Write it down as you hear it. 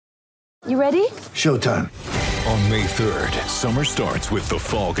You ready? Showtime. On May 3rd, summer starts with The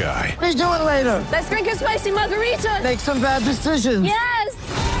Fall Guy. Let's do it later. Let's drink a spicy margarita. Make some bad decisions. Yes!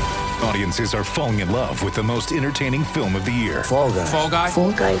 Audiences are falling in love with the most entertaining film of the year. Fall Guy. Fall Guy?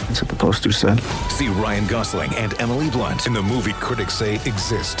 Fall Guy. That's what the poster said. See Ryan Gosling and Emily Blunt in the movie critics say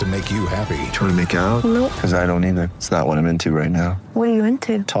exists to make you happy. Trying to make it out? Nope. Because I don't either. It's not what I'm into right now. What are you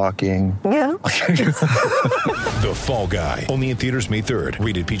into? Talking. Yeah. The Fall Guy. Only in theaters May 3rd.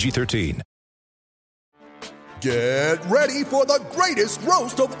 Rated PG-13. Get ready for the greatest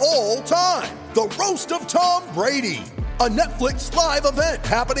roast of all time. The Roast of Tom Brady. A Netflix live event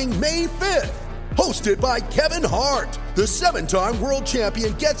happening May 5th. Hosted by Kevin Hart. The 7-time world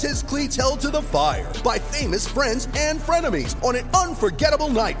champion gets his cleats held to the fire by famous friends and frenemies on an unforgettable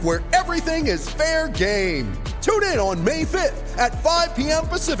night where everything is fair game. Tune in on May 5th at 5 p.m.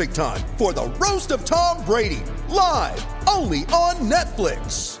 Pacific time for the Roast of Tom Brady. Live only on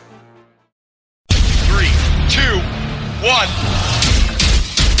Netflix. 3, 2, 1.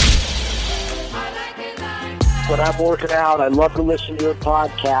 When I'm working out, I love to listen to your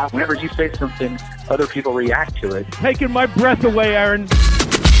podcast. Whenever you say something, other people react to it. Taking my breath away, Aaron.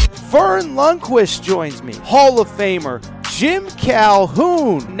 Vern Lundquist joins me. Hall of Famer Jim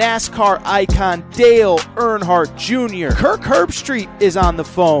Calhoun, NASCAR icon Dale Earnhardt Jr. Kirk Herbstreit is on the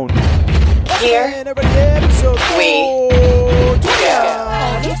phone. Here. And everybody, episode 420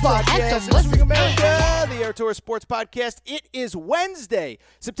 this podcast, is Speak America, the Air Tour Sports Podcast. It is Wednesday,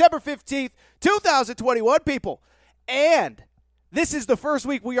 September 15th, 2021, people. And this is the first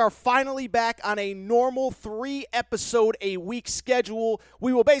week we are finally back on a normal 3-episode-a-week schedule.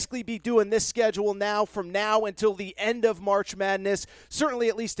 We will basically be doing this schedule from now until the end of March Madness. Certainly,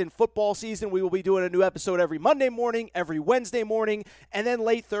 at least in football season, we will be doing a new episode every Monday morning, every Wednesday morning, and then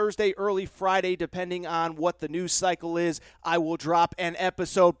late Thursday, early Friday, depending on what the news cycle is. I will drop an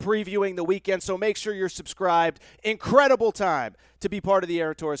episode previewing the weekend, so make sure you're subscribed. Incredible time to be part of the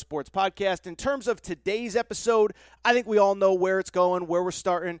Air Tour Sports Podcast. In terms of today's episode, I think we all know where it's going, where we're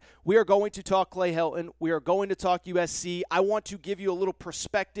starting. We are going to talk Clay Helton. We are going to talk USC. I want to give you a little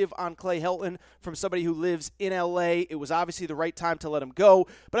perspective on Clay Helton from somebody who lives in LA. It was obviously the right time to let him go,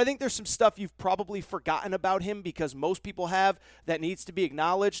 but I think there's some stuff you've probably forgotten about him because most people have that needs to be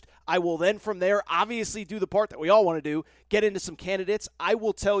acknowledged. I will then from there obviously do the part that we all want to do, get into some candidates. I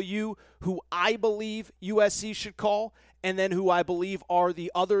will tell you who I believe USC should call, and then who I believe are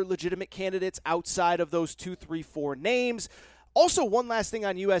the other legitimate candidates outside of those 2, 3, 4 names. Also, one last thing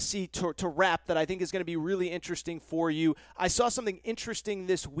on USC to wrap that I think is going to be really interesting for you. I saw something interesting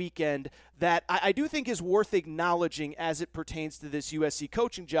this weekend that I do think is worth acknowledging as it pertains to this USC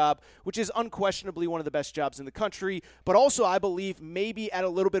coaching job, which is unquestionably one of the best jobs in the country, but also I believe maybe at a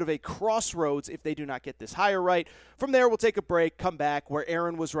little bit of a crossroads if they do not get this hire right. From there, we'll take a break, come back where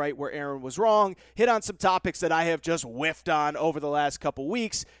Aaron was right, where Aaron was wrong, hit on some topics that I have just whiffed on over the last couple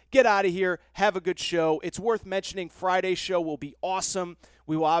weeks, get out of here, have a good show. It's worth mentioning Friday's show will be awesome.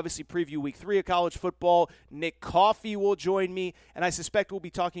 We will obviously preview Week 3 of college football. Nick Coffey will join me, and I suspect we'll be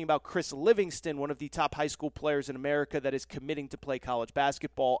talking about Chris Livingston, one of the top high school players in America that is committing to play college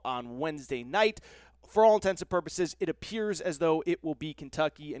basketball on Wednesday night. For all intents and purposes, it appears as though it will be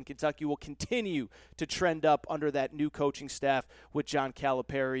Kentucky, and Kentucky will continue to trend up under that new coaching staff with John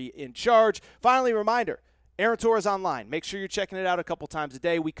Calipari in charge. Finally, reminder, Aaron Tour is online. Make sure you're checking it out a couple times a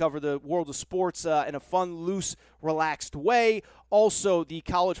day. We cover the world of sports in a fun, loose, relaxed way. Also, the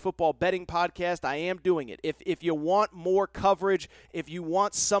college football betting podcast, I am doing it. If you want more coverage, if you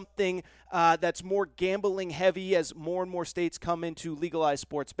want something that's more gambling heavy as more and more states come into legalized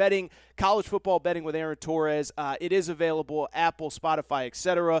sports betting, college football betting with Aaron Torres, it is available, Apple, Spotify,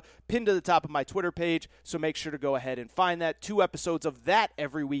 etc., pinned to the top of my Twitter page, so make sure to go ahead and find that. 2 episodes of that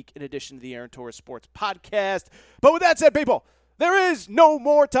every week in addition to the Aaron Torres Sports Podcast. But with that said, people, there is no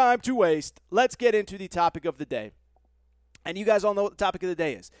more time to waste. Let's get into the topic of the day. And you guys all know what the topic of the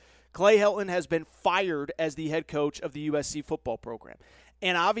day is. Clay Helton has been fired as the head coach of the USC football program.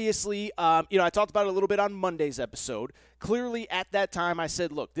 And obviously, I talked about it a little bit on Monday's episode. Clearly, at that time, I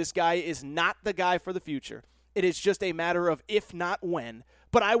said, look, this guy is not the guy for the future. It is just a matter of if not when.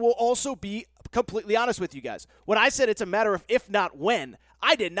 But I will also be completely honest with you guys. When I said it's a matter of if not when,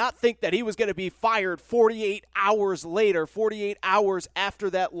 I did not think that he was going to be fired 48 hours later, 48 hours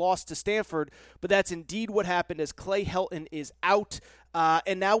after that loss to Stanford. But that's indeed what happened as Clay Helton is out.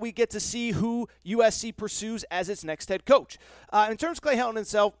 And now we get to see who USC pursues as its next head coach. In terms of Clay Helton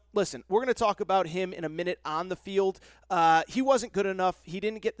himself, listen, we're going to talk about him in a minute on the field. He wasn't good enough. He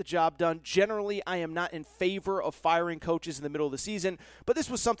didn't get the job done. Generally, I am not in favor of firing coaches in the middle of the season, but this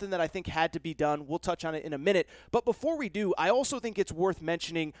was something that I think had to be done. We'll touch on it in a minute. But before we do, I also think it's worth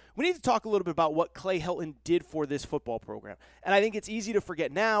mentioning, we need to talk a little bit about what Clay Helton did for this football program. And I think it's easy to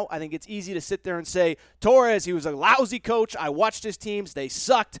forget now. I think it's easy to sit there and say, Torres, he was a lousy coach. I watched his teams. They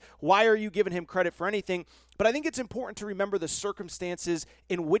sucked. Why are you giving him credit for anything? But I think it's important to remember the circumstances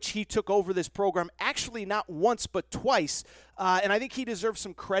in which he took over this program, actually not once but twice. And I think he deserves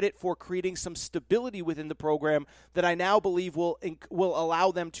some credit for creating some stability within the program that I now believe will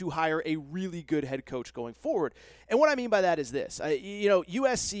allow them to hire a really good head coach going forward. And what I mean by that is this.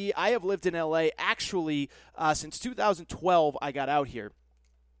 USC, I have lived in L.A. actually since 2012 I got out here.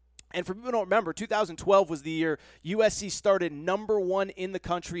 And for people who don't remember, 2012 was the year USC started number 1 in the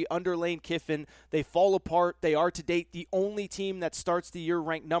country under Lane Kiffin. They fall apart. They are to date the only team that starts the year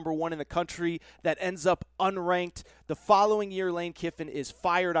ranked number 1 in the country that ends up unranked. The following year, Lane Kiffin is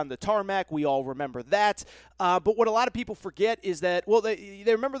fired on the tarmac. We all remember that. But what a lot of people forget is that, well, they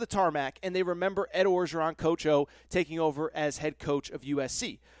remember the tarmac, and they remember Ed Orgeron, Coach O, taking over as head coach of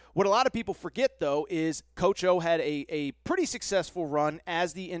USC. What a lot of people forget, though, is Coach O had a pretty successful run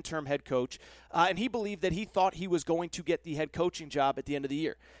as the interim head coach, and he believed that he thought he was going to get the head coaching job at the end of the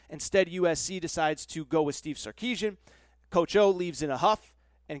year. Instead, USC decides to go with Steve Sarkisian. Coach O leaves in a huff,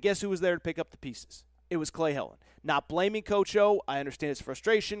 and guess who was there to pick up the pieces? It was Clay Helton. Not blaming Coach O. I understand his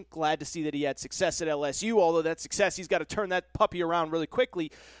frustration. Glad to see that he had success at LSU, although that success, he's got to turn that puppy around really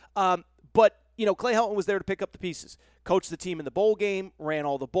quickly. But Clay Helton was there to pick up the pieces. Coached the team in the bowl game, ran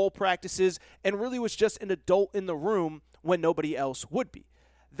all the bowl practices, and really was just an adult in the room when nobody else would be.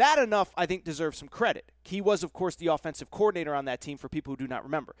 That enough, I think, deserves some credit. He was, of course, the offensive coordinator on that team for people who do not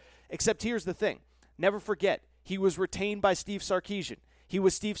remember. Except here's the thing. Never forget, he was retained by Steve Sarkisian. He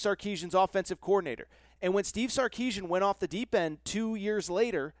was Steve Sarkisian's offensive coordinator. And when Steve Sarkisian went off the deep end 2 years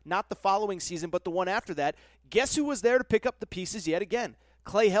later, not the following season, but the one after that, guess who was there to pick up the pieces yet again?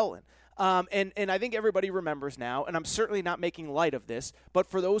 Clay Helton. And I think everybody remembers now, and I'm certainly not making light of this, but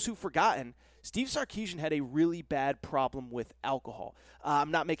for those who've forgotten, Steve Sarkisian had a really bad problem with alcohol.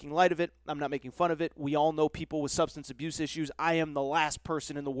 I'm not making light of it. I'm not making fun of it. We all know people with substance abuse issues. I am the last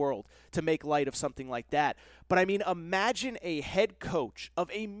person in the world to make light of something like that. But, I mean, imagine a head coach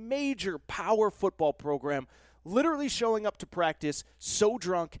of a major power football program literally showing up to practice so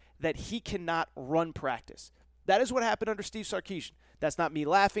drunk that he cannot run practice. That is what happened under Steve Sarkisian. That's not me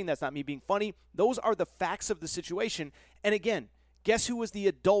laughing. That's not me being funny. Those are the facts of the situation. And again, guess who was the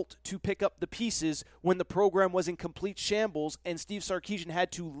adult to pick up the pieces when the program was in complete shambles and Steve Sarkisian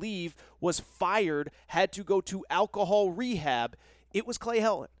had to leave, was fired, had to go to alcohol rehab? It was Clay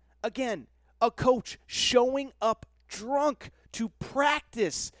Helton. Again, a coach showing up drunk to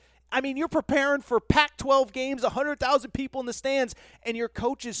practice. I mean, you're preparing for Pac-12 games, 100,000 people in the stands, and your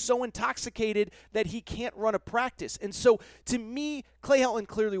coach is so intoxicated that he can't run a practice. And so, to me, Clay Helton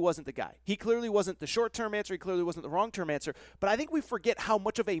clearly wasn't the guy. He clearly wasn't the short-term answer. He clearly wasn't the long-term answer. But I think we forget how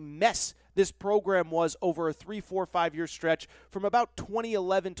much of a mess this program was over a 3, 4, 5-year stretch from about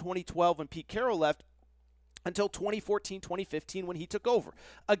 2011, 2012 when Pete Carroll left until 2014, 2015 when he took over.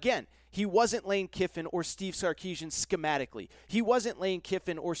 Again, he wasn't Lane Kiffin or Steve Sarkisian schematically. He wasn't Lane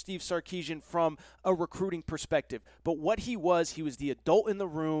Kiffin or Steve Sarkisian from a recruiting perspective. But what he was the adult in the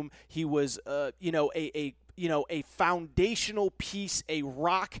room. He was, a foundational piece, a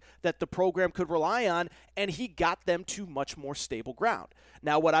rock that the program could rely on, and he got them to much more stable ground.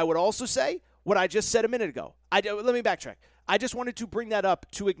 Now, what I would also say, what I just said a minute ago, let me backtrack. I just wanted to bring that up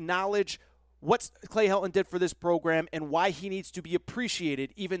to acknowledge what Clay Helton did for this program and why he needs to be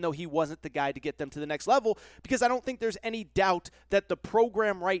appreciated, even though he wasn't the guy to get them to the next level, because I don't think there's any doubt that the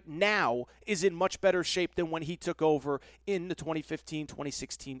program right now is in much better shape than when he took over in the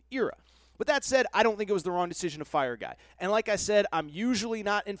 2015-2016 era. But that said, I don't think it was the wrong decision to fire a guy. And like I said, I'm usually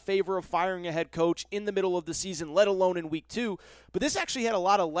not in favor of firing a head coach in the middle of the season, let alone in week 2. But this actually had a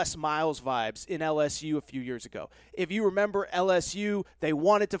lot of Les Miles vibes in LSU a few years ago. If you remember LSU, they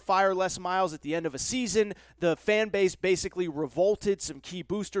wanted to fire Les Miles at the end of a season. The fan base basically revolted. Some key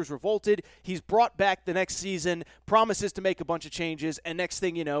boosters revolted. He's brought back the next season, promises to make a bunch of changes, and next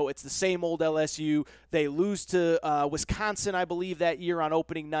thing you know, it's the same old LSU. They lose to Wisconsin, I believe, that year on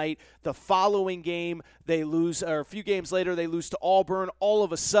opening night. The following game, they lose, or a few games later, they lose to Auburn. All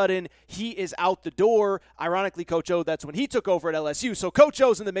of a sudden, he is out the door. Ironically, Coach O, that's when he took over at LSU. So Coach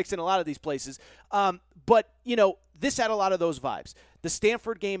O's in the mix in a lot of these places. But, this had a lot of those vibes. The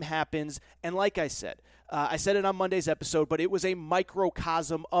Stanford game happens, and like I said it on Monday's episode, but it was a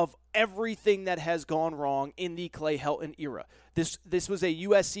microcosm of everything that has gone wrong in the Clay Helton era. This was a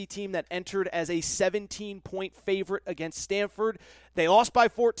USC team that entered as a 17-point favorite against Stanford. They lost by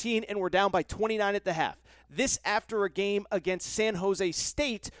 14 and were down by 29 at the half. This after a game against San Jose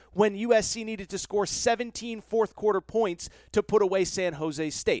State when USC needed to score 17 fourth-quarter points to put away San Jose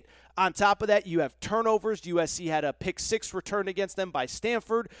State. On top of that, you have turnovers. USC had a pick-6 return against them by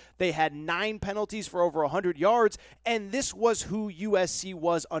Stanford. They had 9 penalties for over 100 yards, and this was who USC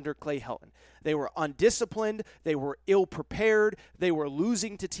was under Clay Helton. They were undisciplined. They were ill-prepared. They were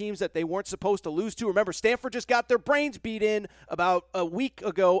losing to teams that they weren't supposed to lose to. Remember, Stanford just got their brains beat in about a week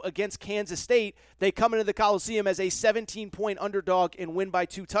ago against Kansas State. They come into the Coliseum as a 17-point underdog and win by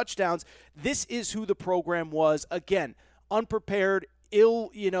 2 touchdowns. This is who the program was. Again, unprepared,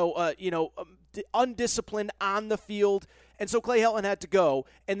 undisciplined on the field. And so Clay Helton had to go,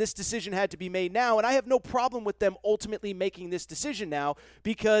 and this decision had to be made now. And I have no problem with them ultimately making this decision now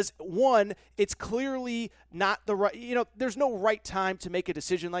because, one, it's clearly not the right – there's no right time to make a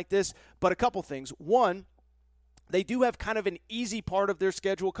decision like this. But a couple things. One, they do have kind of an easy part of their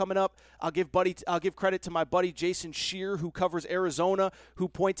schedule coming up. I'll give credit to my buddy Jason Shear, who covers Arizona, who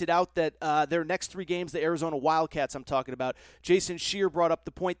pointed out that their next 3 games, the Arizona Wildcats I'm talking about, Jason Shear brought up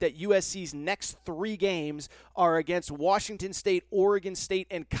the point that USC's next 3 games are against Washington State, Oregon State,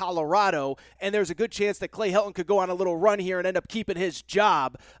 and Colorado, and there's a good chance that Clay Helton could go on a little run here and end up keeping his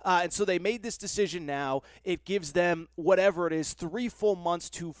job. And so they made this decision now. It gives them, whatever it is, 3 full months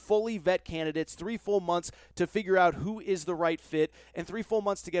to fully vet candidates, 3 full months to figure out who is the right fit, and 3 full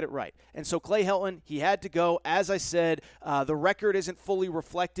months to get it right. And so Clay Helton, he had to go. As I said, the record isn't fully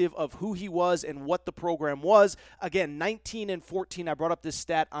reflective of who he was and what the program was. Again, 19-14. I brought up this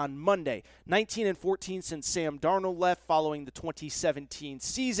stat on Monday. 19-14 since Sam Darnold left following the 2017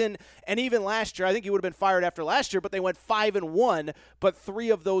 season. And even last year, I think he would have been fired after last year, but they went 5-1. But 3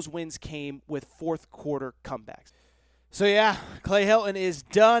 of those wins came with fourth-quarter comebacks. So, yeah, Clay Helton is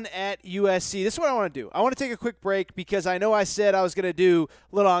done at USC. This is what I want to do. I want to take a quick break because I know I said I was going to do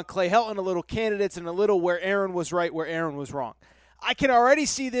a little on Clay Helton, a little candidates, and a little where Aaron was right, where Aaron was wrong. I can already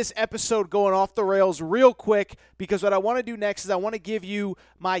see this episode going off the rails real quick because what I want to do next is I want to give you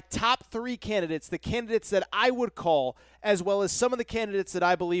my top 3 candidates, the candidates that I would call, as well as some of the candidates that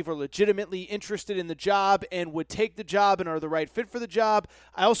I believe are legitimately interested in the job and would take the job and are the right fit for the job.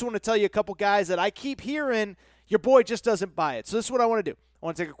 I also want to tell you a couple guys that I keep hearing your boy just doesn't buy it. So this is what I want to do. I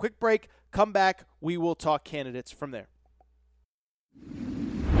want to take a quick break, come back, we will talk candidates from there.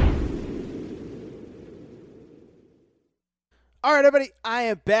 All right, everybody, I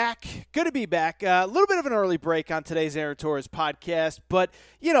am back. Good to be back. A little bit of an early break on today's Aaron Torres podcast, but,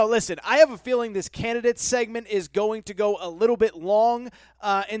 listen, I have a feeling this candidate segment is going to go a little bit long,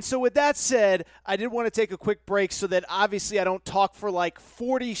 and so with that said, I did want to take a quick break so that obviously I don't talk for like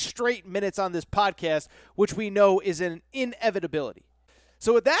 40 straight minutes on this podcast, which we know is an inevitability.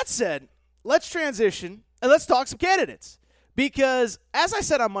 So with that said, let's transition and let's talk some candidates. Because, as I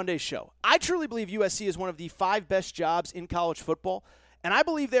said on Monday's show, I truly believe USC is one of the 5 best jobs in college football, and I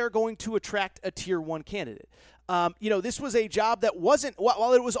believe they're going to attract a Tier 1 candidate. This was a job that wasn't,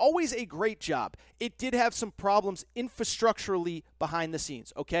 while it was always a great job, it did have some problems infrastructurally behind the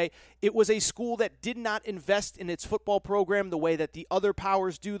scenes, okay? It was a school that did not invest in its football program the way that the other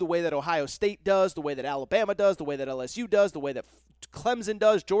powers do, the way that Ohio State does, the way that Alabama does, the way that LSU does, the way that Clemson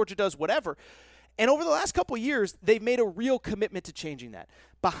does, Georgia does, whatever. And over the last couple of years, they've made a real commitment to changing that.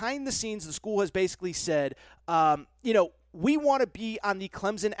 Behind the scenes, the school has basically said, we want to be on the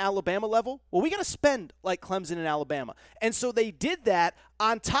Clemson-Alabama level. Well, we got to spend like Clemson and Alabama. And so they did that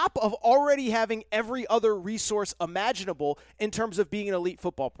on top of already having every other resource imaginable in terms of being an elite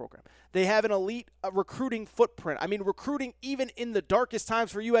football program. They have an elite recruiting footprint. I mean, recruiting even in the darkest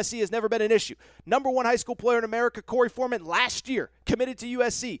times for USC has never been an issue. Number 1 high school player in America, Corey Foreman, last year committed to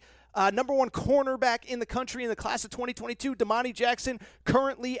USC. Number 1 cornerback in the country in the class of 2022, Damani Jackson,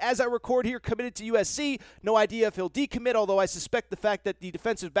 currently, as I record here, committed to USC. No idea if he'll decommit, although I suspect the fact that the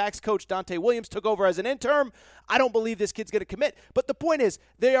defensive backs coach, Dante Williams, took over as an interim. I don't believe this kid's going to commit. But the point is,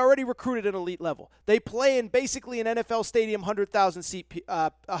 they already recruited at elite level. They play in basically an NFL stadium, 100,000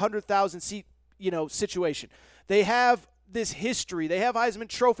 seat, situation. They have this history. They have Heisman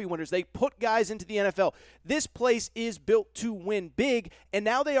Trophy winners. They put guys into the NFL. This place is built to win big, and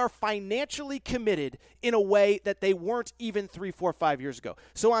now they are financially committed in a way that they weren't even 3, 4, 5 years ago.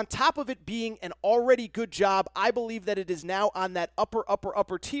 So on top of it being an already good job, I believe that it is now on that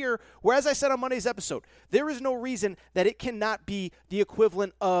upper tier, where, as I said on Monday's episode, there is no reason that it cannot be the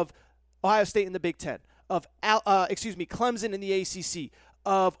equivalent of Ohio State in the Big Ten, of Clemson in the ACC,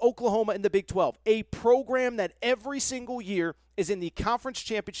 of Oklahoma in the Big 12, a program that every single year is in the conference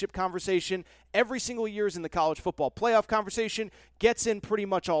championship conversation, every single year is in the college football playoff conversation, gets in pretty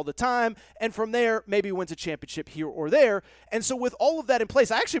much all the time, and from there maybe wins a championship here or there. And so with all of that in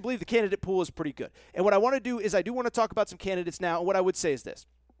place, I actually believe the candidate pool is pretty good. And what I want to do is I do want to talk about some candidates now, and what I would say is this.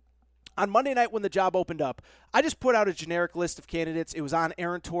 On Monday night when the job opened up, I just put out a generic list of candidates. It was on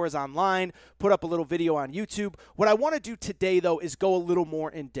Aaron Torres Online, put up a little video on YouTube. What I want to do today, though, is go a little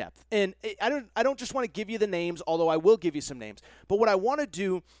more in depth. And I don't just want to give you the names, although I will give you some names. But what I want to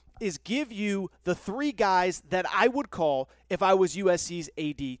do is give you the three guys that I would call if I was USC's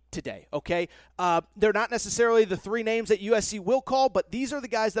AD today, okay? They're not necessarily the three names that USC will call, but these are the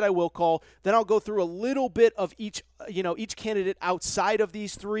guys that I will call. Then I'll go through a little bit of each candidate outside of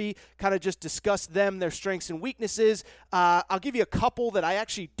these three, kind of just discuss them, their strengths and weaknesses. I'll give you a couple that I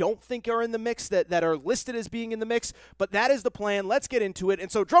actually don't think are in the mix that are listed as being in the mix, but that is the plan. Let's get into it.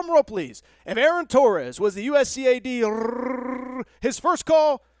 And so drum roll, please. If Aaron Torres was the USC AD, his first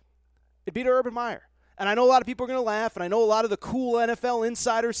call, it'd be to Urban Meyer. And I know a lot of people are going to laugh, and I know a lot of the cool NFL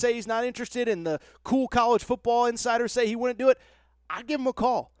insiders say he's not interested, and the cool college football insiders say he wouldn't do it. I'd give him a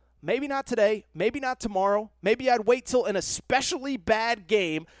call. Maybe not today, maybe not tomorrow. Maybe I'd wait till an especially bad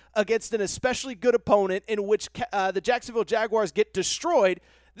game against an especially good opponent in which the Jacksonville Jaguars get destroyed.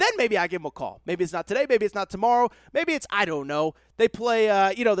 Then maybe I give him a call. Maybe it's not today. Maybe it's not tomorrow. Maybe it's, I don't know. They play,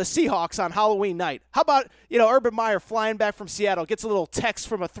 the Seahawks on Halloween night. How about, Urban Meyer flying back from Seattle, gets a little text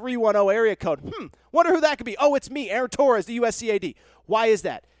from a 310 area code. Wonder who that could be. Oh, it's me, Aaron Torres, the USC AD. Why is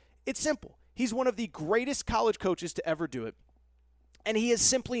that? It's simple. He's one of the greatest college coaches to ever do it. And he is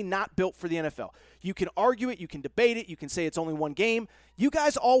simply not built for the NFL. You can argue it. You can debate it. You can say it's only one game. You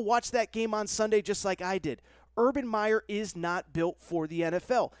guys all watched that game on Sunday just like I did. Urban Meyer is not built for the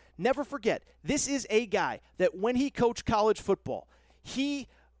NFL. Never forget, this is a guy that when he coached college football, he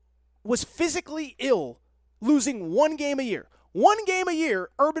was physically ill losing one game a year. One game a year,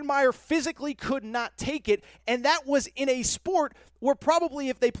 Urban Meyer physically could not take it, and that was in a sport where probably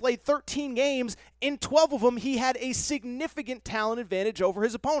if they played 13 games, in 12 of them, he had a significant talent advantage over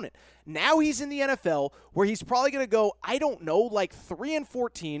his opponent. Now he's in the NFL, where he's probably going to go,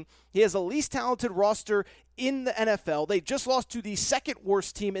 3-14. He has the least talented roster in the NFL. They just lost to the second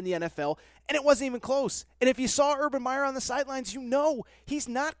worst team in the NFL, and it wasn't even close. And if you saw Urban Meyer on the sidelines, you know he's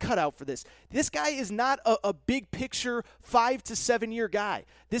not cut out for this. This guy is not a big picture 5 to 7 year guy.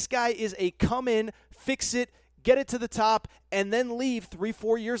 This guy is a come in, fix it, get it to the top, and then leave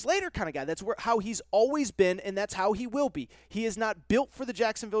 3-4 years later kind of guy. That's how he's always been, and that's how he will be. He is not built for the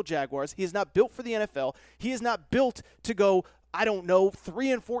Jacksonville Jaguars. He is not built for the NFL. He is not built to go,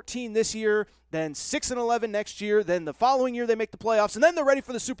 3-14 this year, then 6-11 next year, then the following year they make the playoffs, and then they're ready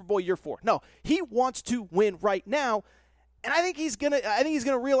for the Super Bowl year 4. No, he wants to win right now, and I think he's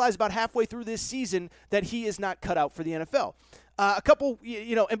gonna realize about halfway through this season that he is not cut out for the NFL. A couple,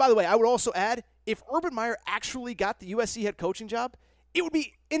 and by the way, I would also add, if Urban Meyer actually got the USC head coaching job, it would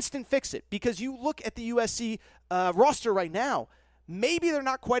be instant fix it, because you look at the USC roster right now, maybe they're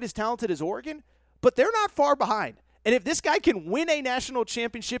not quite as talented as Oregon, but they're not far behind. And if this guy can win a national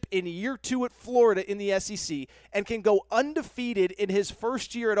championship in year 2 at Florida in the SEC and can go undefeated in his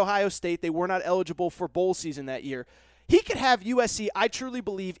first year at Ohio State, they were not eligible for bowl season that year, he could have USC, I truly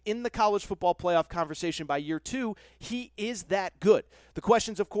believe, in the college football playoff conversation by year 2. He is that good. The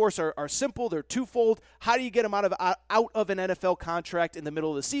questions, of course, are simple. They're twofold. How do you get him out of an NFL contract in the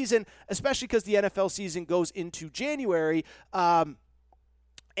middle of the season, especially because the NFL season goes into January?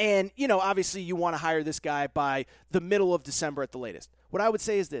 And, obviously you want to hire this guy by the middle of December at the latest. What I would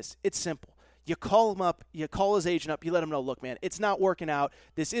say is this. It's simple. You call him up, you call his agent up, you let him know, look, man, it's not working out.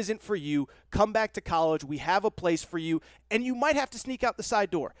 This isn't for you. Come back to college. We have a place for you. And you might have to sneak out the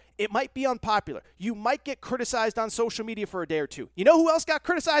side door. It might be unpopular. You might get criticized on social media for a day or two. You know who else got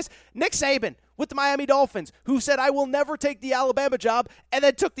criticized? Nick Saban with the Miami Dolphins, who said, I will never take the Alabama job, and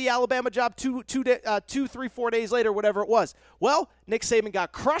then took the Alabama job 2, 3, 4 days later, whatever it was. Well, Nick Saban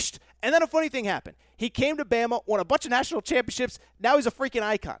got crushed, and then a funny thing happened. He came to Bama, won a bunch of national championships. Now he's a freaking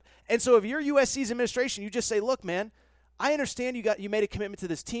icon. And so if you're USC's administration, you just say, look, man, I understand you made a commitment to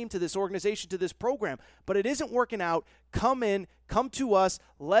this team, to this organization, to this program, but it isn't working out. Come in, come to us,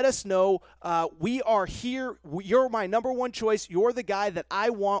 let us know. We are here. You're my number one choice. You're the guy that I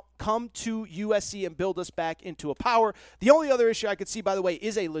want. Come to USC and build us back into a power. The only other issue I could see, by the way,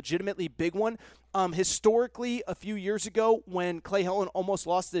 is a legitimately big one. Historically, a few years ago, when Clay Helton almost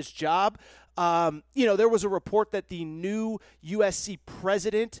lost this job, there was a report that the new USC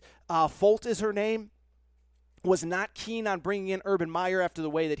president, Folt is her name, was not keen on bringing in Urban Meyer after the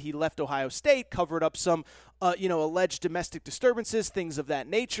way that he left Ohio State, covered up some, alleged domestic disturbances, things of that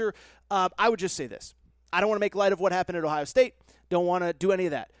nature. I would just say this. I don't want to make light of what happened at Ohio State. Don't want to do any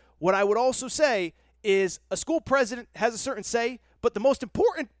of that. What I would also say is a school president has a certain say, but the most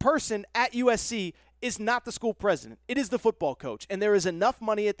important person at USC is not the school president. It is the football coach. And there is enough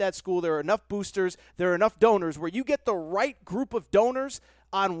money at that school. There are enough boosters. There are enough donors where you get the right group of donors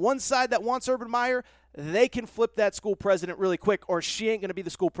on one side that wants Urban Meyer, they can flip that school president really quick, or she ain't going to be the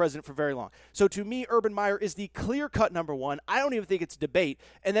school president for very long. So to me, Urban Meyer is the clear-cut number one. I don't even think it's a debate.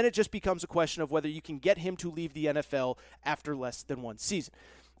 And then it just becomes a question of whether you can get him to leave the NFL after less than one season.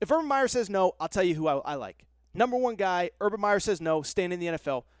 If Urban Meyer says no, I'll tell you who I like. Number one guy, Urban Meyer says no, staying in the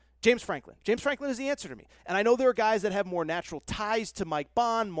NFL, James Franklin. James Franklin is the answer to me. And I know there are guys that have more natural ties to Mike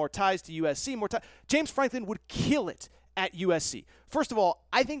Bond, more ties to USC, James Franklin would kill it at USC. First of all,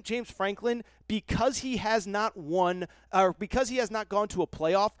 I think James Franklin, because he has not won, or because he has not gone to a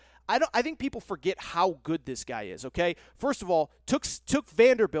playoff, I think people forget how good this guy is, okay? First of all, took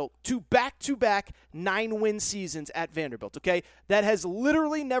Vanderbilt to back-to-back 9-win seasons at Vanderbilt, okay? That has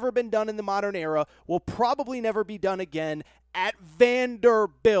literally never been done in the modern era, will probably never be done again at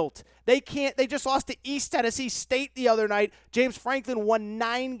Vanderbilt. They just lost to East Tennessee State the other night. James Franklin won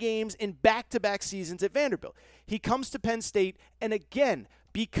 9 games in back-to-back seasons at Vanderbilt. He comes to Penn State, and again,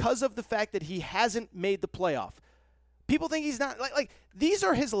 because of the fact that he hasn't made the playoff, people think he's not, like these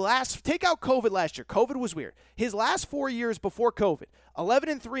are his last, take out COVID last year. COVID was weird. His last 4 years before COVID,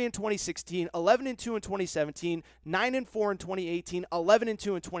 11-3 in 2016, 11-2 in 2017, 9-4 in 2018, 11-2 in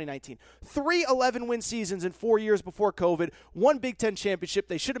 2019. 3 11-win seasons in 4 years before COVID, 1 Big Ten championship.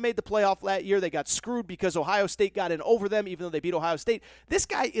 They should have made the playoff that year. They got screwed because Ohio State got in over them, even though they beat Ohio State. This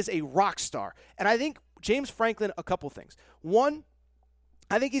guy is a rock star. And I think James Franklin, a couple things. One,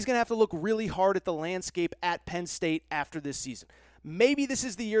 I think he's going to have to look really hard at the landscape at Penn State after this season. Maybe this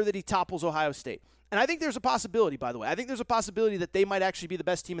is the year that he topples Ohio State. And I think there's a possibility, by the way. I think there's a possibility that they might actually be the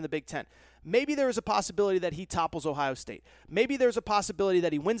best team in the Big Ten. Maybe there is a possibility that he topples Ohio State. Maybe there's a possibility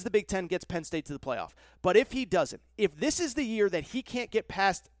that he wins the Big Ten, gets Penn State to the playoff. But if he doesn't, if this is the year that he can't get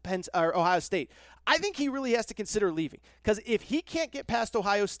past Ohio State, I think he really has to consider leaving. Because if he can't get past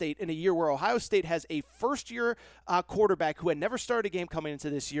Ohio State in a year where Ohio State has a first-year quarterback who had never started a game coming into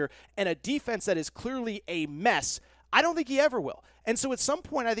this year and a defense that is clearly a mess, I don't think he ever will. And so at some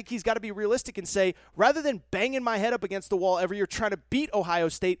point, I think he's got to be realistic and say, rather than banging my head up against the wall every year trying to beat Ohio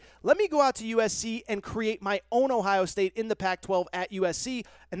State, let me go out to USC and create my own Ohio State in the Pac-12 at USC.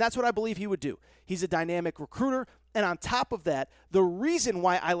 And that's what I believe he would do. He's a dynamic recruiter. And on top of that, the reason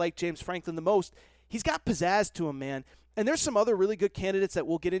why I like James Franklin the most, he's got pizzazz to him, man. And there's some other really good candidates that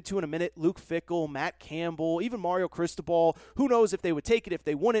we'll get into in a minute. Luke Fickell, Matt Campbell, even Mario Cristobal. Who knows if they would take it, if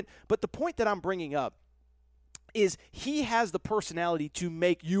they wouldn't. But the point that I'm bringing up is he has the personality to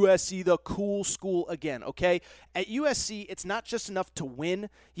make USC the cool school again, okay? At USC, it's not just enough to win.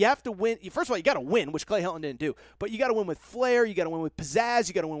 You have to win. First of all, you got to win, which Clay Helton didn't do. But you got to win with flair. You got to win with pizzazz.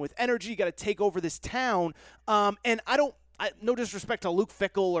 You got to win with energy. You got to take over this town. And no disrespect to Luke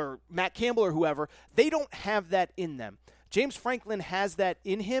Fickell or Matt Campbell or whoever, they don't have that in them. James Franklin has that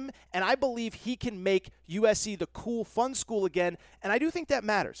in him, and I believe he can make USC the cool, fun school again, and I do think that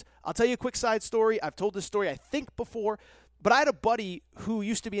matters. I'll tell you a quick side story. I've told this story, I think, before, but I had a buddy who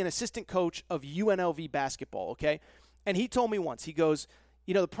used to be an assistant coach of UNLV basketball, okay? And he told me once, he goes,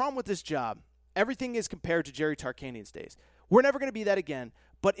 the problem with this job, everything is compared to Jerry Tarkanian's days. We're never going to be that again,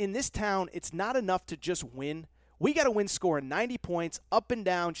 but in this town, it's not enough to just win. We got to win scoring 90 points, up and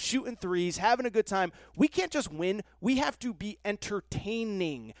down, shooting threes, having a good time. We can't just win. We have to be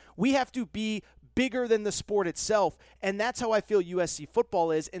entertaining. We have to be bigger than the sport itself, and that's how I feel USC football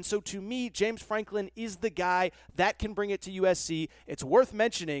is. And so to me, James Franklin is the guy that can bring it to USC. It's worth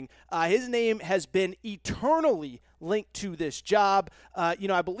mentioning his name has been eternally linked to this job.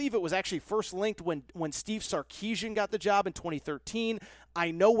 I believe it was actually first linked when Steve Sarkisian got the job in 2013.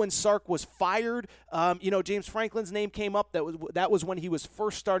 I know when Sark was fired, James Franklin's name came up. That was when he was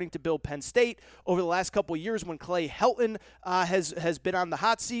first starting to build Penn State. Over the last couple of years when Clay Helton has been on the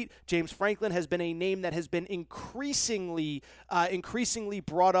hot seat, James Franklin has been a name that has been increasingly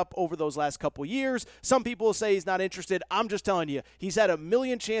brought up over those last couple of years. Some people will say he's not interested. I'm just telling you, he's had a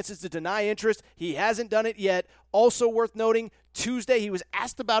million chances to deny interest. He hasn't done it yet. Also worth noting, Tuesday he was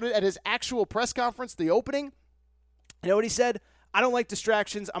asked about it at his actual press conference, the opening. You know what he said? I don't like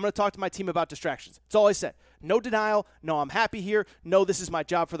distractions. I'm going to talk to my team about distractions. That's all I said. No denial. No, I'm happy here. No, this is my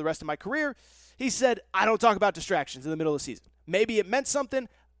job for the rest of my career. He said, I don't talk about distractions in the middle of the season. Maybe it meant something.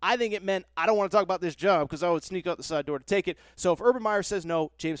 I think it meant I don't want to talk about this job because I would sneak out the side door to take it. So if Urban Meyer says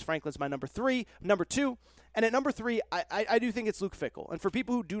no, James Franklin's my number 3. Number 2, And at number 3, I do think it's Luke Fickell. And for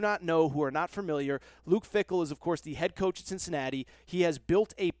people who do not know, who are not familiar, Luke Fickell is, of course, the head coach at Cincinnati. He has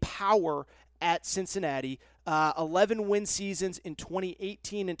built a power at Cincinnati. 11 win seasons in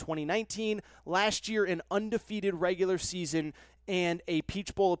 2018 and 2019. Last year, an undefeated regular season and a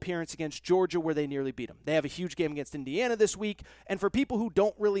Peach Bowl appearance against Georgia where they nearly beat them. They have a huge game against Indiana this week. And for people who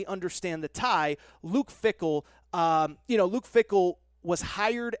don't really understand the tie, Luke Fickell, Luke Fickell was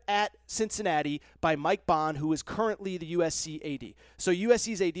hired at Cincinnati by Mike Bond, who is currently the USC AD. So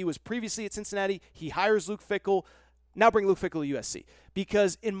USC's AD was previously at Cincinnati. He hires Luke Fickell. Now bring Luke Fickell to USC.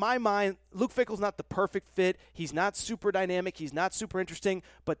 Because in my mind, Luke Fickell's not the perfect fit. He's not super dynamic. He's not super interesting.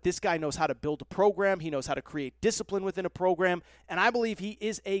 But this guy knows how to build a program. He knows how to create discipline within a program. And I believe he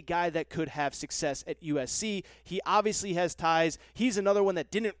is a guy that could have success at USC. He obviously has ties. He's another one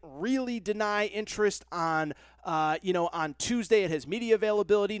that didn't really deny interest on Tuesday at his media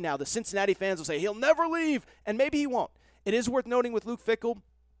availability. Now the Cincinnati fans will say he'll never leave. And maybe he won't. It is worth noting with Luke Fickell,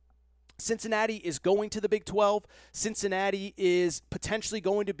 Cincinnati is going to the Big 12. Cincinnati is potentially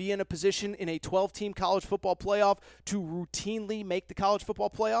going to be in a position in a 12-team college football playoff to routinely make the college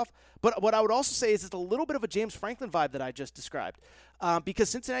football playoff. But what I would also say is it's a little bit of a James Franklin vibe that I just described. Because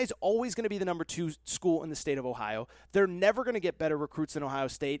Cincinnati is always going to be the number 2 school in the state of Ohio. They're never going to get better recruits than Ohio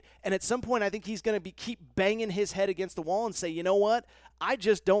State. And at some point, I think he's going to keep banging his head against the wall and say, you know what? I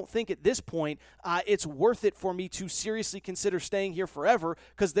just don't think at this point it's worth it for me to seriously consider staying here forever,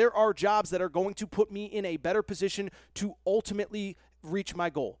 because there are jobs that are going to put me in a better position to ultimately reach my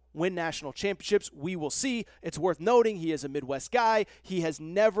goal, win national championships. We will see. It's worth noting he is a Midwest guy. He has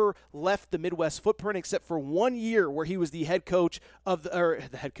never left the Midwest footprint except for 1 year where he was the head coach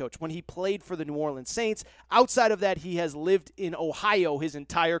when he played for the New Orleans Saints. Outside of that, he has lived in Ohio his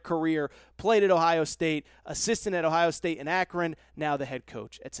entire career, played at Ohio State, assistant at Ohio State and Akron, now the head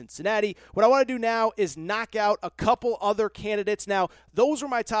coach at Cincinnati. What I want to do now is knock out a couple other candidates. Now, those were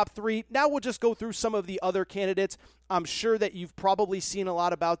my top 3. Now we'll just go through some of the other candidates. I'm sure that you've probably seen a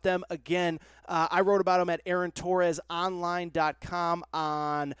lot about them. Again, I wrote about them at AaronTorresOnline.com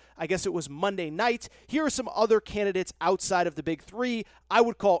on, I guess it was Monday night. Here are some other candidates outside of the big 3. I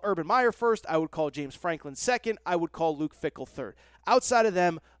would call Urban Meyer first. I would call James Franklin second. I would call Luke Fickell third. Outside of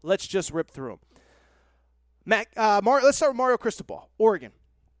them, let's just rip through them. Let's start with Mario Cristobal, Oregon.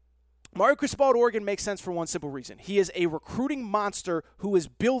 Mario Cristobal at Oregon makes sense for one simple reason. He is a recruiting monster who is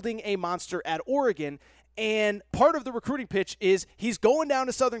building a monster at Oregon. And part of the recruiting pitch is he's going down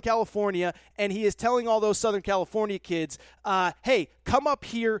to Southern California, and he is telling all those Southern California kids, hey, come up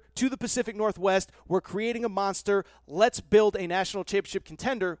here to the Pacific Northwest. We're creating a monster. Let's build a national championship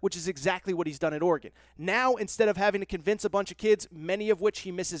contender, which is exactly what he's done at Oregon. Now, instead of having to convince a bunch of kids, many of which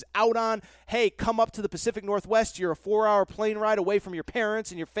he misses out on, hey, come up to the Pacific Northwest. You're a 4-hour plane ride away from your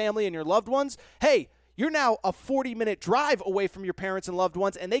parents and your family and your loved ones. Hey, you're now a 40-minute drive away from your parents and loved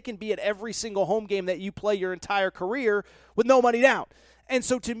ones, and they can be at every single home game that you play your entire career with no money down. And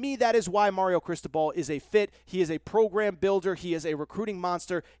so to me, that is why Mario Cristobal is a fit. He is a program builder. He is a recruiting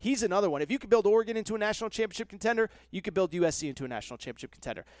monster. He's another one. If you could build Oregon into a national championship contender, you could build USC into a national championship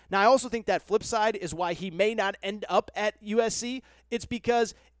contender. Now, I also think that flip side is why he may not end up at USC. It's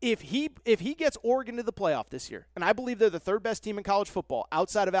because if he gets Oregon to the playoff this year, and I believe they're the third best team in college football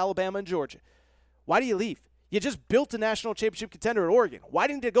outside of Alabama and Georgia, why do you leave? You just built a national championship contender at Oregon. Why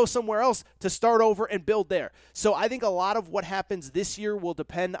didn't you go somewhere else to start over and build there? So I think a lot of what happens this year will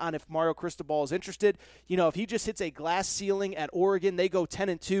depend on if Mario Cristobal is interested. You know, if he just hits a glass ceiling at Oregon, they go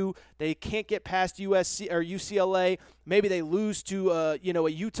 10-2. They can't get past USC or UCLA. Maybe they lose to a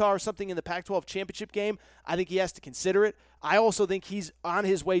Utah or something in the Pac-12 championship game. I think he has to consider it. I also think he's on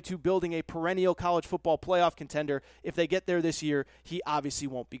his way to building a perennial college football playoff contender. If they get there this year, he obviously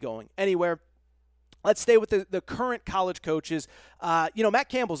won't be going anywhere. Let's stay with the current college coaches. Matt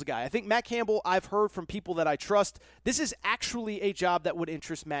Campbell's a guy. I think Matt Campbell, I've heard from people that I trust, this is actually a job that would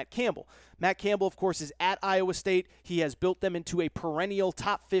interest Matt Campbell. Matt Campbell, of course, is at Iowa State. He has built them into a perennial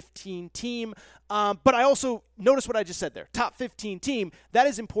top 15 team. But I also, notice what I just said there, top 15 team. That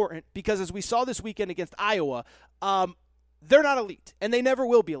is important because as we saw this weekend against Iowa, they're not elite, and they never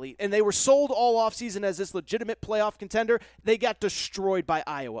will be elite. And they were sold all offseason as this legitimate playoff contender. They got destroyed by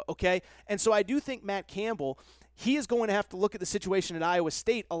Iowa, okay? And so I do think Matt Campbell, he is going to have to look at the situation at Iowa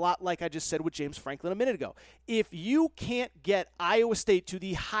State a lot like I just said with James Franklin a minute ago. If you can't get Iowa State to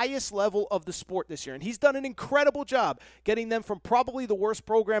the highest level of the sport this year, and he's done an incredible job getting them from probably the worst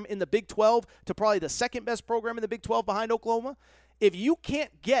program in the Big 12 to probably the second best program in the Big 12 behind Oklahoma, if you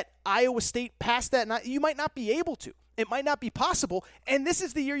can't get Iowa State past that, you might not be able to. It might not be possible, and this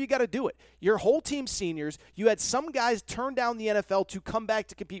is the year you got to do it. Your whole team's seniors. You had some guys turn down the NFL to come back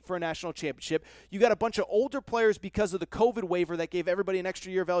to compete for a national championship. You got a bunch of older players because of the COVID waiver that gave everybody an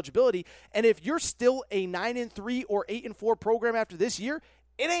extra year of eligibility, and if you're still a 9-3 or 8-4 program after this year,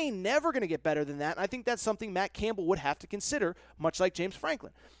 it ain't never going to get better than that, and I think that's something Matt Campbell would have to consider, much like James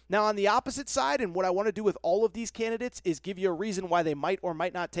Franklin. Now, on the opposite side, and what I want to do with all of these candidates is give you a reason why they might or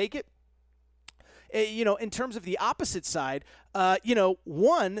might not take it. In terms of the opposite side,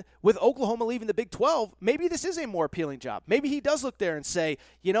 one, with Oklahoma leaving the Big 12, maybe this is a more appealing job. Maybe he does look there and say,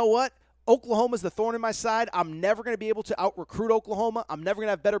 you know what? Oklahoma's the thorn in my side. I'm never going to be able to out-recruit Oklahoma. I'm never going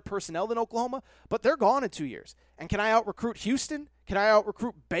to have better personnel than Oklahoma, but they're gone in 2 years. And can I out-recruit Houston? Can I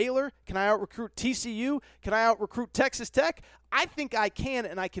out-recruit Baylor? Can I out-recruit TCU? Can I out-recruit Texas Tech? I think I can,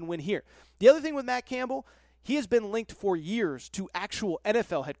 and I can win here. The other thing with Matt Campbell, he has been linked for years to actual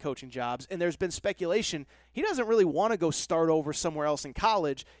NFL head coaching jobs, and there's been speculation he doesn't really want to go start over somewhere else in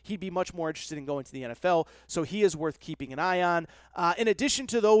college. He'd be much more interested in going to the NFL, so he is worth keeping an eye on. In addition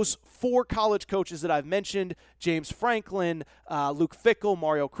to those 4 college coaches that I've mentioned, James Franklin, Luke Fickell,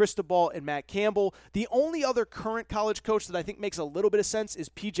 Mario Cristobal, and Matt Campbell, the only other current college coach that I think makes a little bit of sense is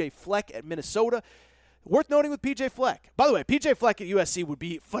P.J. Fleck at Minnesota. Worth noting with P.J. Fleck. By the way, P.J. Fleck at USC would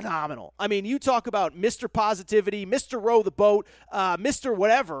be phenomenal. I mean, you talk about Mr. Positivity, Mr. Row the Boat, Mr.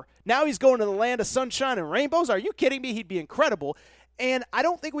 Whatever. Now he's going to the land of sunshine and rainbows. Are you kidding me? He'd be incredible. And I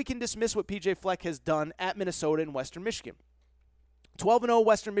don't think we can dismiss what P.J. Fleck has done at Minnesota and Western Michigan. 12-0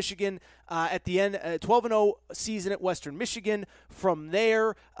 Western Michigan at the end, 12-0 season at Western Michigan. From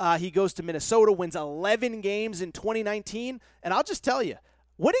there, he goes to Minnesota, wins 11 games in 2019. And I'll just tell you,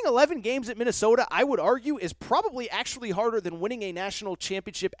 winning 11 games at Minnesota, I would argue, is probably actually harder than winning a national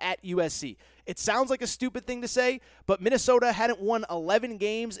championship at USC. It sounds like a stupid thing to say, but Minnesota hadn't won 11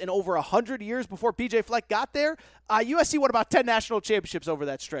 games in over 100 years before P.J. Fleck got there. USC won about 10 national championships over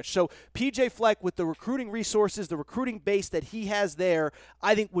that stretch. So P.J. Fleck, with the recruiting resources, the recruiting base that he has there,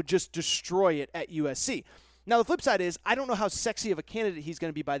 I think would just destroy it at USC. Now, the flip side is, I don't know how sexy of a candidate he's going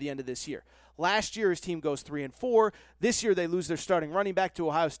to be by the end of this year. Last year, his team goes 3-4. This year, they lose their starting running back to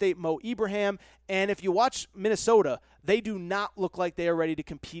Ohio State, Mo Ibrahim. And if you watch Minnesota, they do not look like they are ready to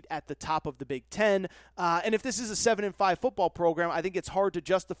compete at the top of the Big Ten. And if this is a 7-5 football program, I think it's hard to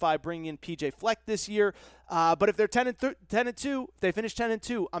justify bringing in P.J. Fleck this year. But if they're 10-2, if they finish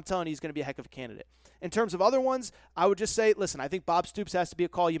 10-2, I'm telling you, he's going to be a heck of a candidate. In terms of other ones, I would just say, listen, I think Bob Stoops has to be a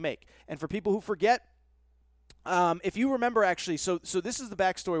call you make. And for people who forget, if you remember, actually, so this is the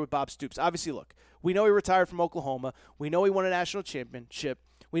backstory with Bob Stoops. Obviously, look, we know he retired from Oklahoma. We know he won a national championship.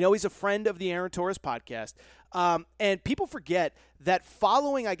 We know he's a friend of the Aaron Torres podcast. And people forget that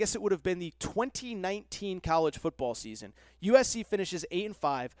following, I guess it would have been the 2019 college football season, USC finishes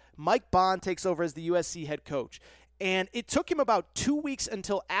 8-5. Mike Bond takes over as the USC head coach. And it took him about 2 weeks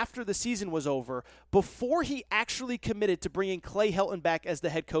until after the season was over before he actually committed to bringing Clay Helton back as the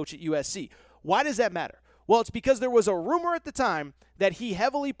head coach at USC. Why does that matter? Well, it's because there was a rumor at the time that he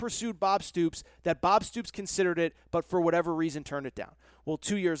heavily pursued Bob Stoops, that Bob Stoops considered it, but for whatever reason turned it down. Well,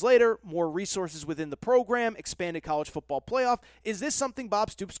 2 years later, more resources within the program, expanded college football playoff. Is this something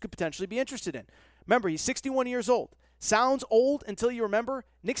Bob Stoops could potentially be interested in? Remember, he's 61 years old. Sounds old until you remember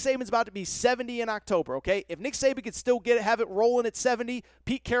Nick Saban's about to be 70 in October, okay? If Nick Saban could still have it rolling at 70,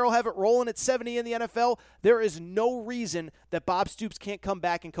 Pete Carroll have it rolling at 70 in the NFL, there is no reason that Bob Stoops can't come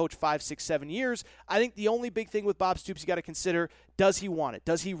back and coach 5, 6, 7 years. I think the only big thing with Bob Stoops you got to consider, does he want it?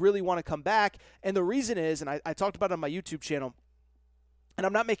 Does he really want to come back? And the reason is, and I talked about it on my YouTube channel, and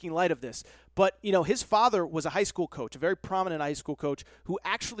I'm not making light of this, but, his father was a high school coach, a very prominent high school coach who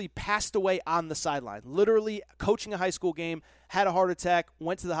actually passed away on the sideline, literally coaching a high school game, had a heart attack,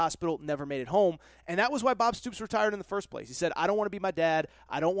 went to the hospital, never made it home. And that was why Bob Stoops retired in the first place. He said, I don't want to be my dad.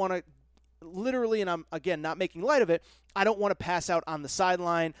 I don't want to literally, and I'm, again, not making light of it, I don't want to pass out on the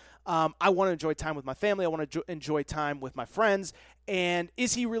sideline. I want to enjoy time with my family. I want to enjoy time with my friends. And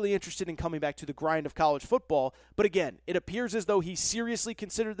is he really interested in coming back to the grind of college football? But again, it appears as though he seriously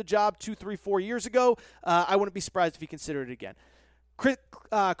considered the job 2, 3, 4 years ago. I wouldn't be surprised if he considered it again.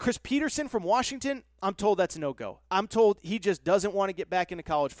 Chris Peterson from Washington, I'm told that's a no-go. I'm told he just doesn't want to get back into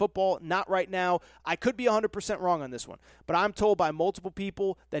college football. Not right now. I could be 100% wrong on this one, but I'm told by multiple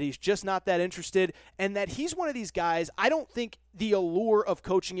people that he's just not that interested and that he's one of these guys, I don't think the allure of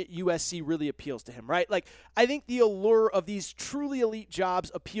coaching at USC really appeals to him, right? Like, I think the allure of these truly elite jobs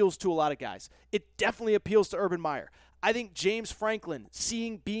appeals to a lot of guys. It definitely appeals to Urban Meyer. I think James Franklin,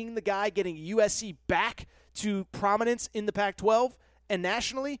 being the guy getting USC back to prominence in the Pac-12 and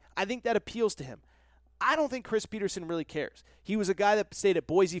nationally, I think that appeals to him. I don't think Chris Petersen really cares. He was a guy that stayed at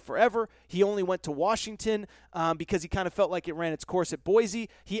Boise forever. He only went to Washington because he kind of felt like it ran its course at Boise.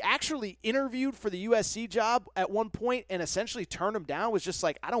 He actually interviewed for the USC job at one point and essentially turned him down, was just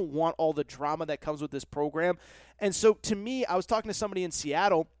like, I don't want all the drama that comes with this program. And so to me, I was talking to somebody in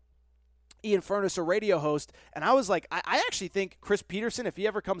Seattle, Ian Furness, a radio host, and I was like, I actually think Chris Petersen, if he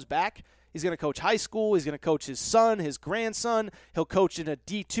ever comes back, he's going to coach high school. He's going to coach his son, his grandson. He'll coach in a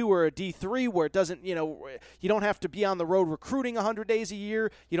D2 or a D3 where it doesn't, you don't have to be on the road recruiting 100 days a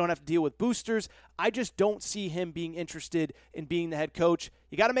year. You don't have to deal with boosters. I just don't see him being interested in being the head coach.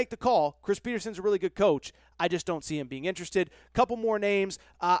 You got to make the call. Chris Petersen's a really good coach. I just don't see him being interested. Couple more names.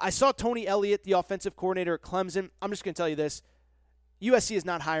 I saw Tony Elliott, the offensive coordinator at Clemson. I'm just going to tell you this. USC is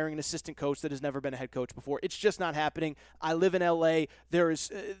not hiring an assistant coach that has never been a head coach before. It's just not happening. I live in LA. There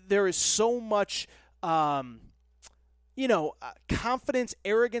is so much, confidence,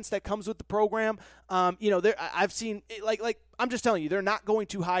 arrogance that comes with the program. I've seen I'm just telling you, they're not going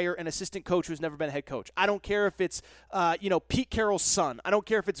to hire an assistant coach who's never been a head coach. I don't care if it's, Pete Carroll's son. I don't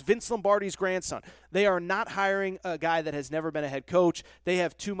care if it's Vince Lombardi's grandson. They are not hiring a guy that has never been a head coach. They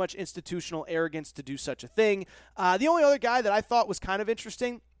have too much institutional arrogance to do such a thing. The only other guy that I thought was kind of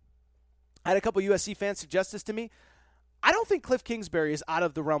interesting, I had a couple USC fans suggest this to me. I don't think Cliff Kingsbury is out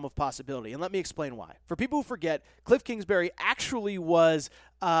of the realm of possibility, and let me explain why. For people who forget, Cliff Kingsbury actually was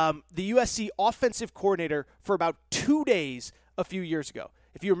the USC offensive coordinator for about 2 days a few years ago.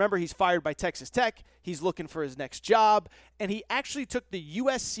 If you remember, he's fired by Texas Tech. He's looking for his next job, and he actually took the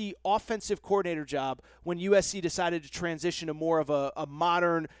USC offensive coordinator job when USC decided to transition to more of a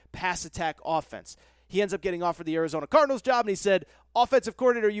modern pass attack offense. He ends up getting offered the Arizona Cardinals job, and he said, offensive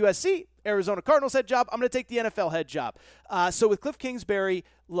coordinator USC, Arizona Cardinals head job, I'm going to take the NFL head job. So with Cliff Kingsbury,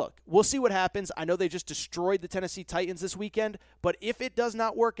 look, we'll see what happens. I know they just destroyed the Tennessee Titans this weekend, but if it does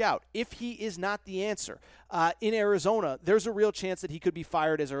not work out, if he is not the answer in Arizona, there's a real chance that he could be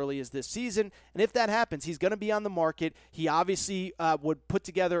fired as early as this season. And if that happens, he's going to be on the market. He obviously would put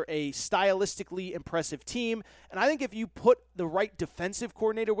together a stylistically impressive team. And I think if you put the right defensive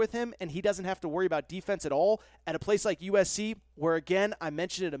coordinator with him and he doesn't have to worry about defense at all at a place like USC, where, again, I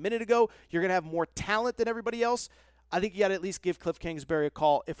mentioned it a minute ago, you're going to have more talent than everybody else, I think you got to at least give Cliff Kingsbury a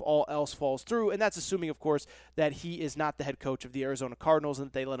call if all else falls through. And that's assuming, of course, that he is not the head coach of the Arizona Cardinals and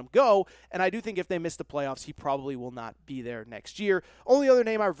that they let him go. And I do think if they miss the playoffs, he probably will not be there next year. Only other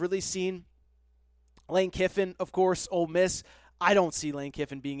name I've really seen, Lane Kiffin, of course, Ole Miss. I don't see Lane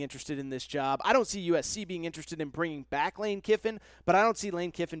Kiffin being interested in this job. I don't see USC being interested in bringing back Lane Kiffin, but I don't see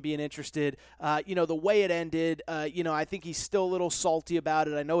Lane Kiffin being interested. The way it ended, I think he's still a little salty about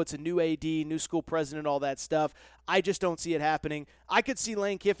it. I know it's a new AD, new school president, all that stuff. I just don't see it happening. I could see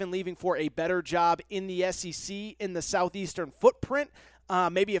Lane Kiffin leaving for a better job in the SEC in the southeastern footprint,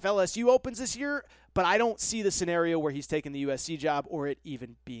 maybe if LSU opens this year, but I don't see the scenario where he's taking the USC job or it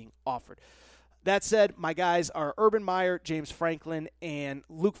even being offered. That said, my guys are Urban Meyer, James Franklin, and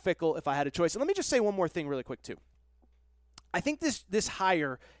Luke Fickell if I had a choice. And let me just say one more thing really quick, too. I think this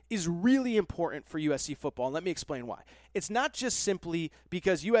hire is really important for USC football, and let me explain why. It's not just simply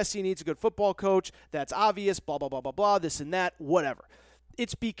because USC needs a good football coach, that's obvious, blah, blah, blah, blah, blah, this and that, whatever.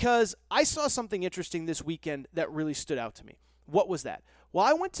 It's because I saw something interesting this weekend that really stood out to me. What was that? Well,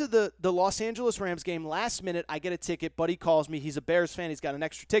 I went to the Los Angeles Rams game last minute. I get a ticket. Buddy calls me. He's a Bears fan. He's got an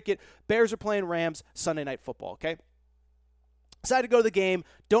extra ticket. Bears are playing Rams Sunday Night Football, okay? Decided to go to the game.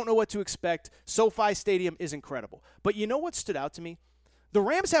 Don't know what to expect. SoFi Stadium is incredible. But you know what stood out to me? The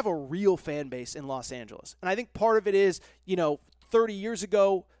Rams have a real fan base in Los Angeles. And I think part of it is, 30 years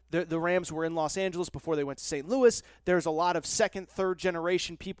ago, the Rams were in Los Angeles before they went to St. Louis. There's a lot of second, third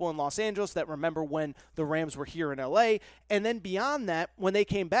generation people in Los Angeles that remember when the Rams were here in LA. And then beyond that, when they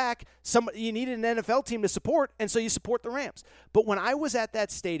came back, you needed an NFL team to support, and so you support the Rams. But when I was at that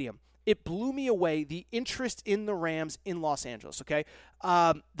stadium, it blew me away, the interest in the Rams in Los Angeles, okay?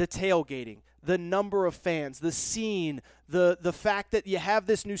 The tailgating, the number of fans, the scene, the fact that you have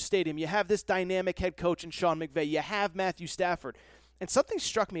this new stadium, you have this dynamic head coach in Sean McVay, you have Matthew Stafford. And something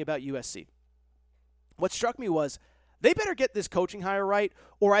struck me about USC. What struck me was they better get this coaching hire right,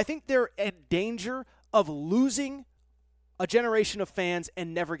 or I think they're in danger of losing a generation of fans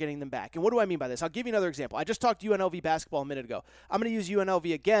and never getting them back. And what do I mean by this? I'll give you another example. I just talked UNLV basketball a minute ago. I'm going to use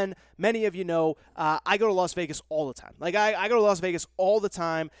UNLV again. Many of you know I go to Las Vegas all the time. I go to Las Vegas all the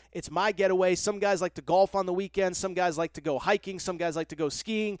time. It's my getaway. Some guys like to golf on the weekends. Some guys like to go hiking. Some guys like to go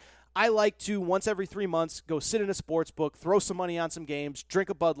skiing. I like to, once every 3 months, go sit in a sports book, throw some money on some games, drink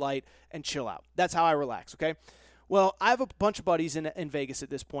a Bud Light, and chill out. That's how I relax, okay? Well, I have a bunch of buddies in Vegas at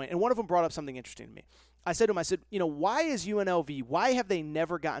this point, and one of them brought up something interesting to me. I said to him, why is UNLV, why have they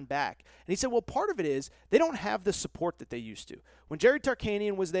never gotten back? And he said, well, part of it is they don't have the support that they used to. When Jerry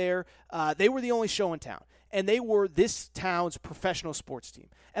Tarkanian was there, they were the only show in town. And they were this town's professional sports team.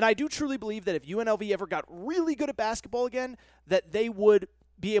 And I do truly believe that if UNLV ever got really good at basketball again, that they would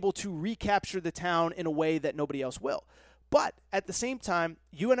be able to recapture the town in a way that nobody else will. But at the same time,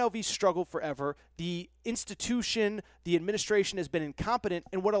 UNLV struggled forever. The institution, the administration has been incompetent.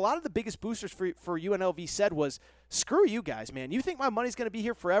 And what a lot of the biggest boosters for UNLV said was, screw you guys, man. You think my money's going to be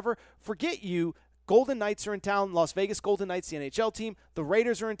here forever? Forget you. Golden Knights are in town. Las Vegas Golden Knights, the NHL team. The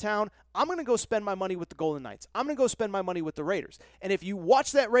Raiders are in town. I'm going to go spend my money with the Golden Knights. I'm going to go spend my money with the Raiders. And if you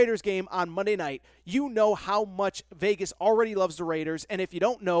watch that Raiders game on Monday night, you know how much Vegas already loves the Raiders. And if you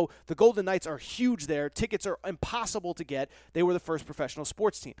don't know, the Golden Knights are huge there. Tickets are impossible to get. They were the first professional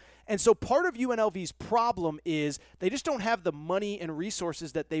sports team. And so part of UNLV's problem is they just don't have the money and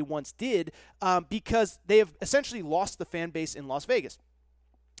resources that they once did because they have essentially lost the fan base in Las Vegas.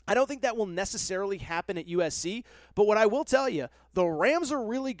 I don't think that will necessarily happen at USC, but what I will tell you, the Rams are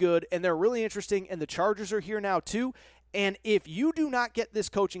really good, and they're really interesting, and the Chargers are here now too. And if you do not get this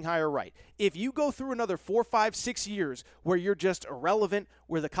coaching hire right, if you go through another 4, 5, 6 years where you're just irrelevant,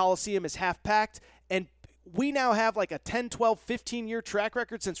 where the Coliseum is half-packed, and we now have like a 10, 12, 15-year track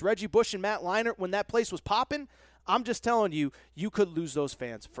record since Reggie Bush and Matt Leinart when that place was popping, I'm just telling you, you could lose those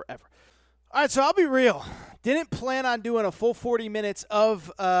fans forever. All right, so I'll be real. Didn't plan on doing a full 40 minutes of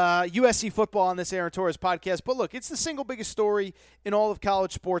USC football on this Aaron Torres podcast. But look, it's the single biggest story in all of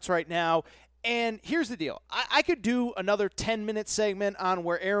college sports right now. And here's the deal. I could do another 10-minute segment on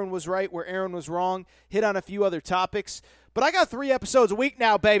where Aaron was right, where Aaron was wrong, hit on a few other topics. But I got 3 episodes a week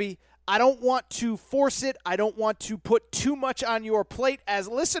now, baby. I don't want to force it. I don't want to put too much on your plate as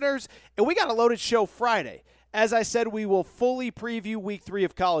listeners. And we got a loaded show Friday. As I said, we will fully preview Week 3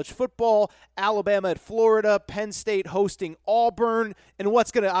 of college football, Alabama at Florida, Penn State hosting Auburn, and what's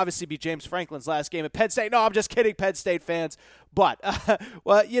going to obviously be James Franklin's last game at Penn State. No, I'm just kidding, Penn State fans. But,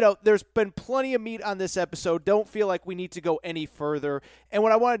 well, there's been plenty of meat on this episode. Don't feel like we need to go any further. And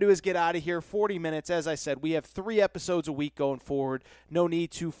what I want to do is get out of here. 40 minutes. As I said, we have 3 episodes a week going forward. No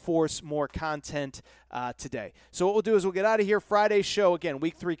need to force more content today. So what we'll do is we'll get out of here. Friday's show, again,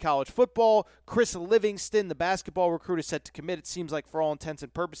 Week 3 college football. Chris Livingston, the basketball recruit, is set to commit. It seems like for all intents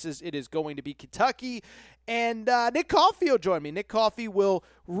and purposes, it is going to be Kentucky. And Nick Coffey will join me. Nick Coffey will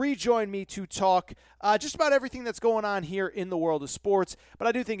rejoin me to talk just about everything that's going on here in the world of sports. But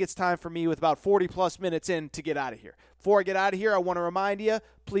I do think it's time for me, with about 40-plus minutes in, to get out of here. Before I get out of here, I want to remind you,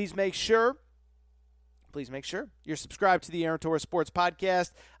 please make sure you're subscribed to the Aaron Torres Sports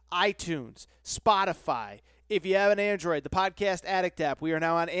Podcast, iTunes, Spotify. If you have an Android, the Podcast Addict app. We are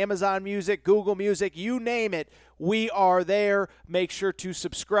now on Amazon Music, Google Music, you name it. We are there. Make sure to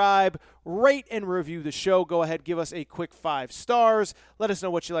subscribe, rate, and review the show. Go ahead, give us a quick 5 stars. Let us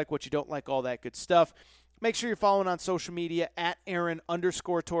know what you like, what you don't like, all that good stuff. Make sure you're following on social media at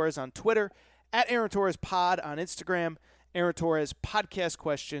Aaron_Torres on Twitter, at Aaron Torres Pod on Instagram, Aaron Torres Podcast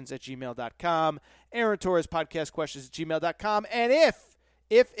Questions at gmail.com, Aaron Torres Podcast Questions at gmail.com. And if,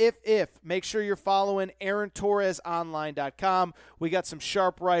 make sure you're following AaronTorresOnline.com. We got some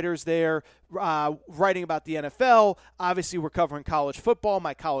sharp writers there writing about the NFL. Obviously, we're covering college football.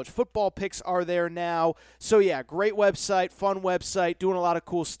 My college football picks are there now. So, yeah, great website, fun website, doing a lot of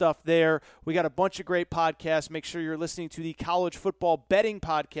cool stuff there. We got a bunch of great podcasts. Make sure you're listening to the College Football Betting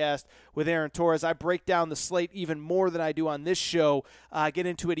Podcast with Aaron Torres. I break down the slate even more than I do on this show, get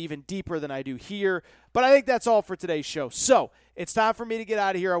into it even deeper than I do here. But I think that's all for today's show. So, it's time for me to get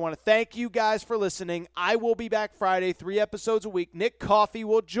out of here. I want to thank you guys for listening. I will be back Friday, 3 episodes a week. Nick Coffey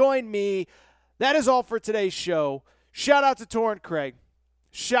will join me. That is all for today's show. Shout out to Torrent Craig.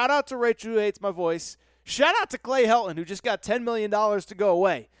 Shout out to Rachel, who hates my voice. Shout out to Clay Helton, who just got $10 million to go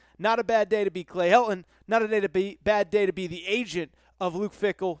away. Not a bad day to be Clay Helton. Not a bad day to be the agent of Luke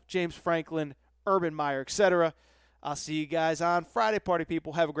Fickell, James Franklin, Urban Meyer, etc. I'll see you guys on Friday, party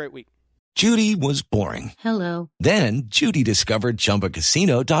people. Have a great week. Judy was boring. Hello. Then Judy discovered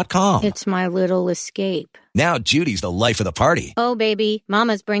ChumbaCasino.com. It's my little escape. Now Judy's the life of the party. Oh, baby,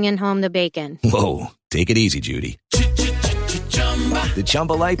 mama's bringing home the bacon. Whoa, take it easy, Judy. The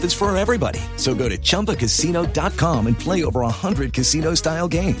Chumba life is for everybody. So go to ChumbaCasino.com and play over 100 casino-style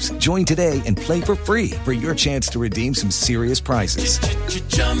games. Join today and play for free for your chance to redeem some serious prizes.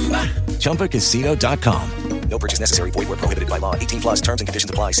 ChumbaCasino.com. No purchase necessary. Void where prohibited by law. 18+ terms and conditions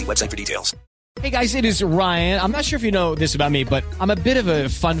apply. See website for details. Hey guys, it is Ryan. I'm not sure if you know this about me, but I'm a bit of a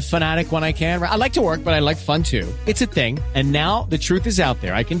fun fanatic when I can. I like to work, but I like fun too. It's a thing. And now the truth is out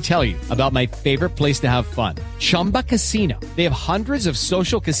there. I can tell you about my favorite place to have fun. Chumba Casino. They have hundreds of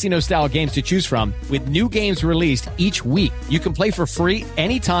social casino style games to choose from with new games released each week. You can play for free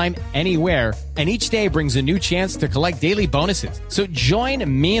anytime, anywhere. And each day brings a new chance to collect daily bonuses. So join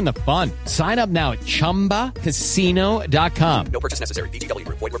me in the fun. Sign up now at ChumbaCasino.com. No purchase necessary. VGW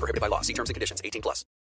Group. Void where prohibited by law. See terms and conditions. 18+.